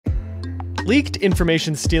Leaked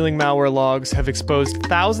information stealing malware logs have exposed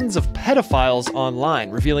thousands of pedophiles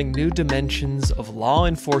online, revealing new dimensions of law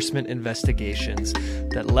enforcement investigations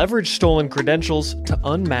that leverage stolen credentials to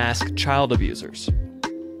unmask child abusers.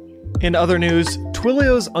 In other news,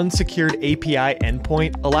 Twilio's unsecured API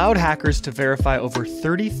endpoint allowed hackers to verify over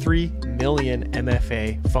 33 million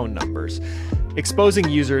MFA phone numbers, exposing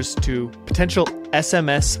users to potential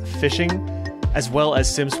SMS phishing as well as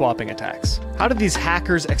SIM swapping attacks. How did these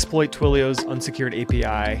hackers exploit Twilio's unsecured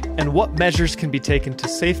API, and what measures can be taken to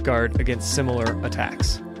safeguard against similar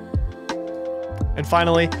attacks? And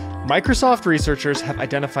finally, Microsoft researchers have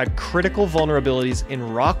identified critical vulnerabilities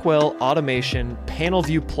in Rockwell Automation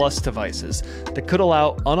PanelView Plus devices that could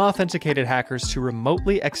allow unauthenticated hackers to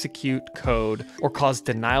remotely execute code or cause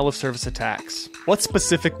denial of service attacks. What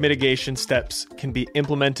specific mitigation steps can be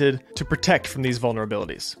implemented to protect from these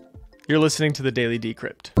vulnerabilities? You're listening to the Daily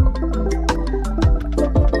Decrypt.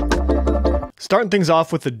 Starting things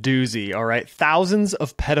off with a doozy, all right? Thousands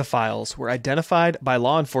of pedophiles were identified by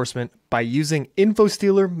law enforcement by using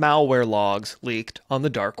Infostealer malware logs leaked on the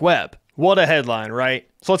dark web. What a headline, right?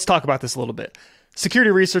 So let's talk about this a little bit.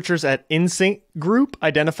 Security researchers at InSync Group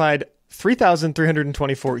identified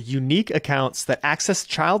 3,324 unique accounts that access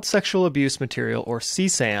child sexual abuse material, or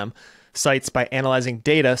CSAM, sites by analyzing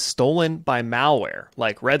data stolen by malware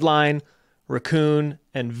like Redline, Raccoon,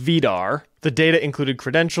 and VDAR. The data included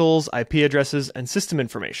credentials, IP addresses, and system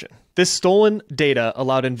information. This stolen data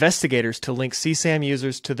allowed investigators to link CSAM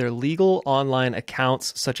users to their legal online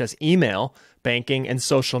accounts such as email, banking, and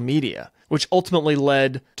social media, which ultimately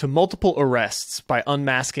led to multiple arrests by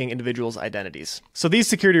unmasking individuals' identities. So these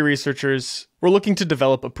security researchers were looking to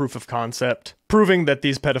develop a proof of concept, proving that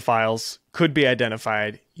these pedophiles could be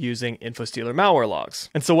identified using Infostealer malware logs.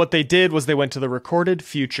 And so what they did was they went to the Recorded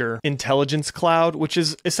Future Intelligence Cloud, which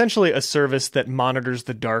is essentially a service that monitors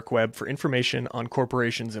the dark web for information on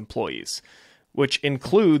corporations' employees, which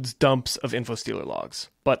includes dumps of Infostealer logs,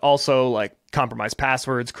 but also like compromised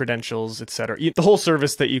passwords, credentials, etc. The whole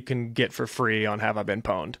service that you can get for free on Have I Been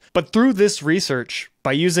Pwned. But through this research,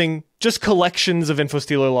 by using just collections of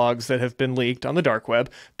Infostealer logs that have been leaked on the dark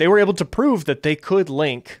web, they were able to prove that they could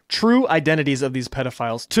link true identities of these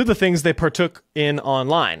pedophiles to the things they partook in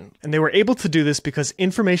online. And they were able to do this because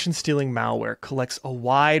information stealing malware collects a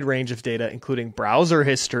wide range of data, including browser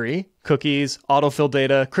history, cookies, autofill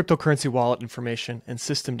data, cryptocurrency wallet information, and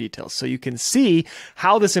system details. So you can see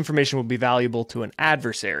how this information will be valuable to an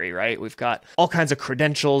adversary, right? We've got all kinds of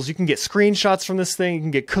credentials. You can get screenshots from this thing. You can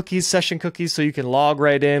get cookies, session cookies, so you can log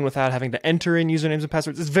right in without having to enter in usernames and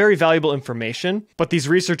passwords. It's very valuable information. But these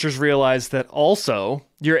researchers realized that also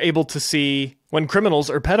you're able to see when criminals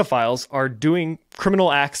or pedophiles are doing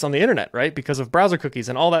criminal acts on the internet, right? Because of browser cookies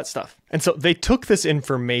and all that stuff. And so they took this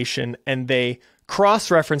information and they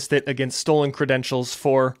cross-referenced it against stolen credentials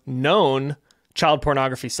for known child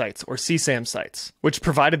pornography sites, or CSAM sites, which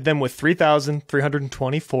provided them with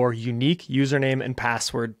 3,324 unique username and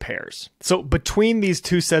password pairs. So between these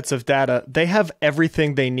two sets of data, they have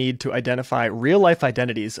everything they need to identify real-life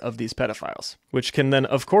identities of these pedophiles, which can then,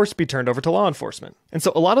 of course, be turned over to law enforcement. And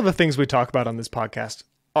so a lot of the things we talk about on this podcast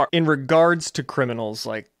are in regards to criminals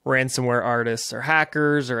like ransomware artists or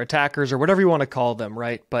hackers or attackers or whatever you want to call them,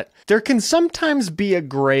 right? But there can sometimes be a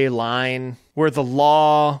gray line where the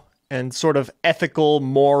law and sort of ethical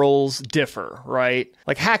morals differ, right?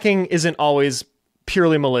 Like hacking isn't always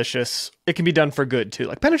purely malicious. It can be done for good too,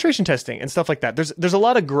 like penetration testing and stuff like that. There's a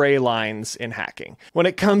lot of gray lines in hacking. When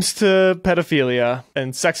it comes to pedophilia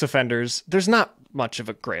and sex offenders, there's not much of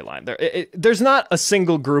a gray line. There's not a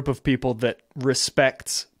single group of people that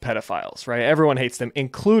respects pedophiles, right? Everyone hates them,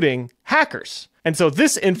 including hackers. And so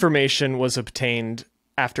this information was obtained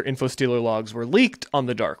after Infostealer logs were leaked on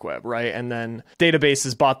the dark web, right? And then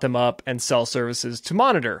databases bought them up and sell services to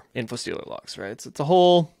monitor Infostealer logs, right? It's a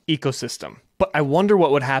whole ecosystem. But I wonder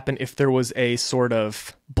what would happen if there was a sort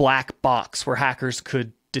of black box where hackers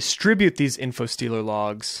could distribute these Infostealer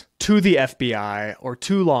logs to the FBI or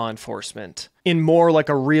to law enforcement in more like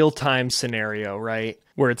a real-time scenario, right?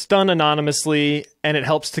 Where it's done anonymously and it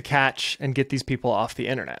helps to catch and get these people off the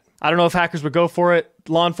internet. I don't know if hackers would go for it.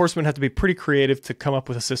 Law enforcement have to be pretty creative to come up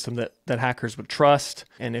with a system that hackers would trust.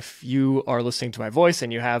 And if you are listening to my voice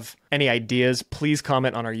and you have any ideas, please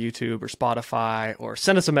comment on our YouTube or Spotify or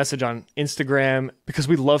send us a message on Instagram because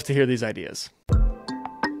we'd love to hear these ideas.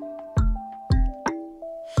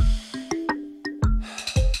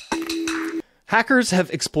 Hackers have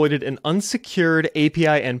exploited an unsecured API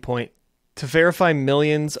endpoint to verify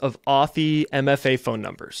millions of Authy MFA phone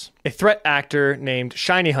numbers. A threat actor named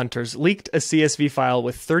Shiny Hunters leaked a CSV file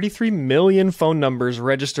with 33 million phone numbers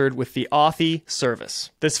registered with the Authy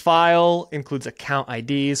service. This file includes account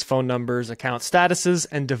IDs, phone numbers, account statuses,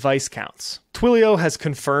 and device counts. Twilio has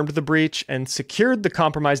confirmed the breach and secured the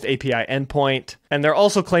compromised API endpoint, and they're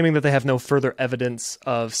also claiming that they have no further evidence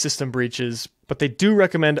of system breaches, but they do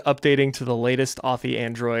recommend updating to the latest Authy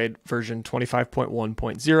Android version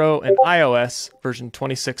 25.1.0 and iOS version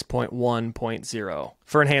 26.1.0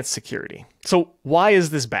 for enhanced security. So why is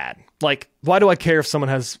this bad? Like, why do I care if someone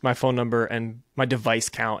has my phone number and my device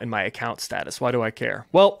count and my account status? Why do I care?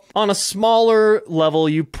 Well, on a smaller level,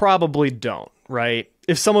 you probably don't, right?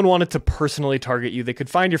 If someone wanted to personally target you, they could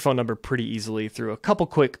find your phone number pretty easily through a couple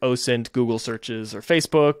quick OSINT Google searches or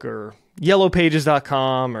Facebook or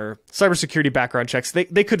yellowpages.com or cybersecurity background checks.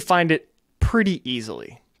 They could find it pretty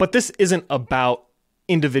easily. But this isn't about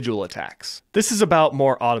individual attacks. This is about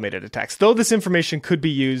more automated attacks. Though this information could be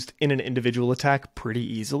used in an individual attack pretty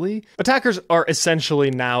easily, attackers are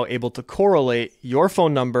essentially now able to correlate your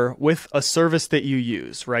phone number with a service that you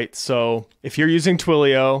use, right? So if you're using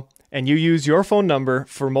Twilio and you use your phone number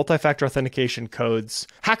for multi-factor authentication codes,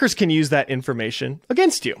 hackers can use that information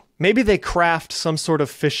against you. Maybe they craft some sort of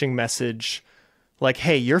phishing message like,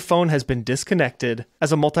 hey, your phone has been disconnected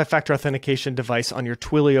as a multi-factor authentication device on your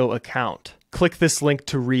Twilio account. Click this link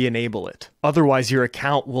to re-enable it. Otherwise, your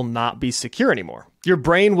account will not be secure anymore. Your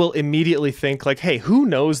brain will immediately think like, hey, who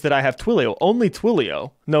knows that I have Twilio? Only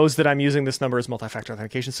Twilio knows that I'm using this number as multi-factor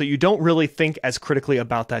authentication. So you don't really think as critically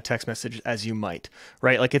about that text message as you might,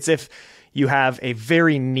 right? Like it's if you have a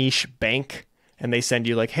very niche bank and they send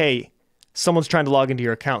you like, hey, someone's trying to log into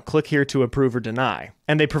your account, click here to approve or deny.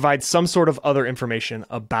 And they provide some sort of other information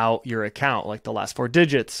about your account, like the last 4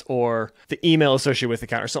 digits or the email associated with the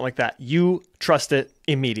account or something like that. You trust it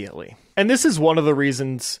immediately. And this is one of the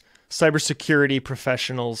reasons cybersecurity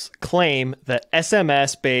professionals claim that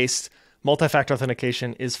SMS-based multi-factor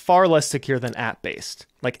authentication is far less secure than app-based.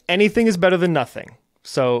 Like anything is better than nothing.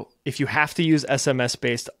 So if you have to use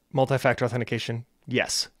SMS-based multi-factor authentication,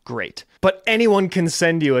 yes, great. But anyone can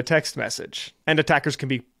send you a text message, and attackers can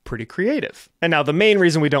be pretty creative. And now the main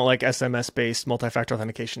reason we don't like SMS-based multi-factor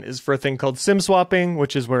authentication is for a thing called SIM swapping,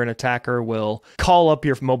 which is where an attacker will call up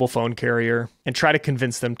your mobile phone carrier and try to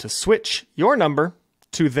convince them to switch your number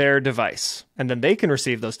to their device. And then they can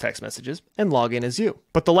receive those text messages and log in as you.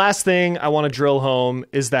 But the last thing I want to drill home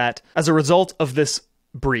is that as a result of this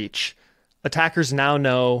breach, attackers now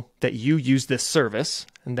know that you use this service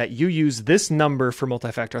and that you use this number for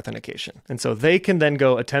multi-factor authentication. And so they can then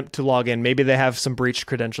go attempt to log in. Maybe they have some breached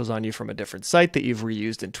credentials on you from a different site that you've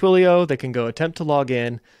reused in Twilio. They can go attempt to log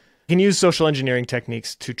in. You can use social engineering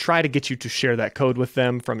techniques to try to get you to share that code with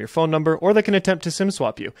them from your phone number, or they can attempt to SIM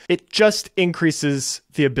swap you. It just increases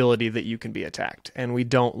the ability that you can be attacked, and we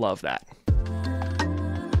don't love that.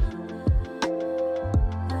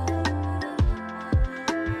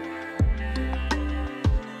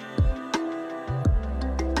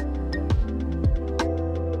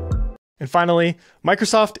 And finally,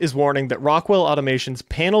 Microsoft is warning that Rockwell Automation's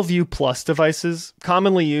PanelView Plus devices,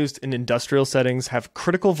 commonly used in industrial settings, have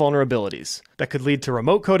critical vulnerabilities that could lead to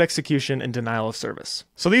remote code execution and denial of service.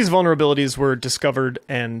 So these vulnerabilities were discovered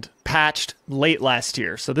and patched late last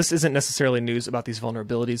year. So this isn't necessarily news about these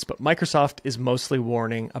vulnerabilities, but Microsoft is mostly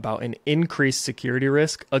warning about an increased security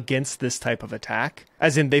risk against this type of attack,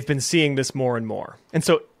 as in they've been seeing this more and more. And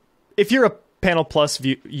so if you're a Panel Plus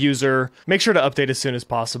user, make sure to update as soon as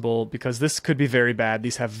possible because this could be very bad.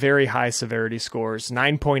 These have very high severity scores,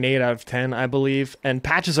 9.8 out of 10, I believe, and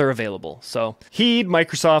patches are available. So heed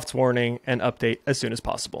Microsoft's warning and update as soon as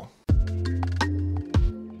possible.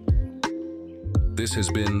 This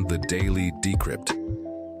has been the Daily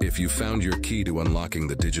Decrypt. If you found your key to unlocking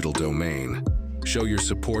the digital domain, show your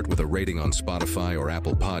support with a rating on Spotify or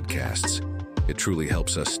Apple Podcasts. It truly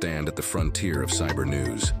helps us stand at the frontier of cyber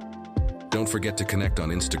news. Don't forget to connect on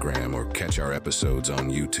Instagram or catch our episodes on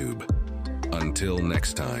YouTube. Until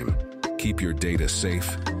next time, keep your data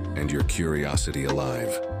safe and your curiosity alive.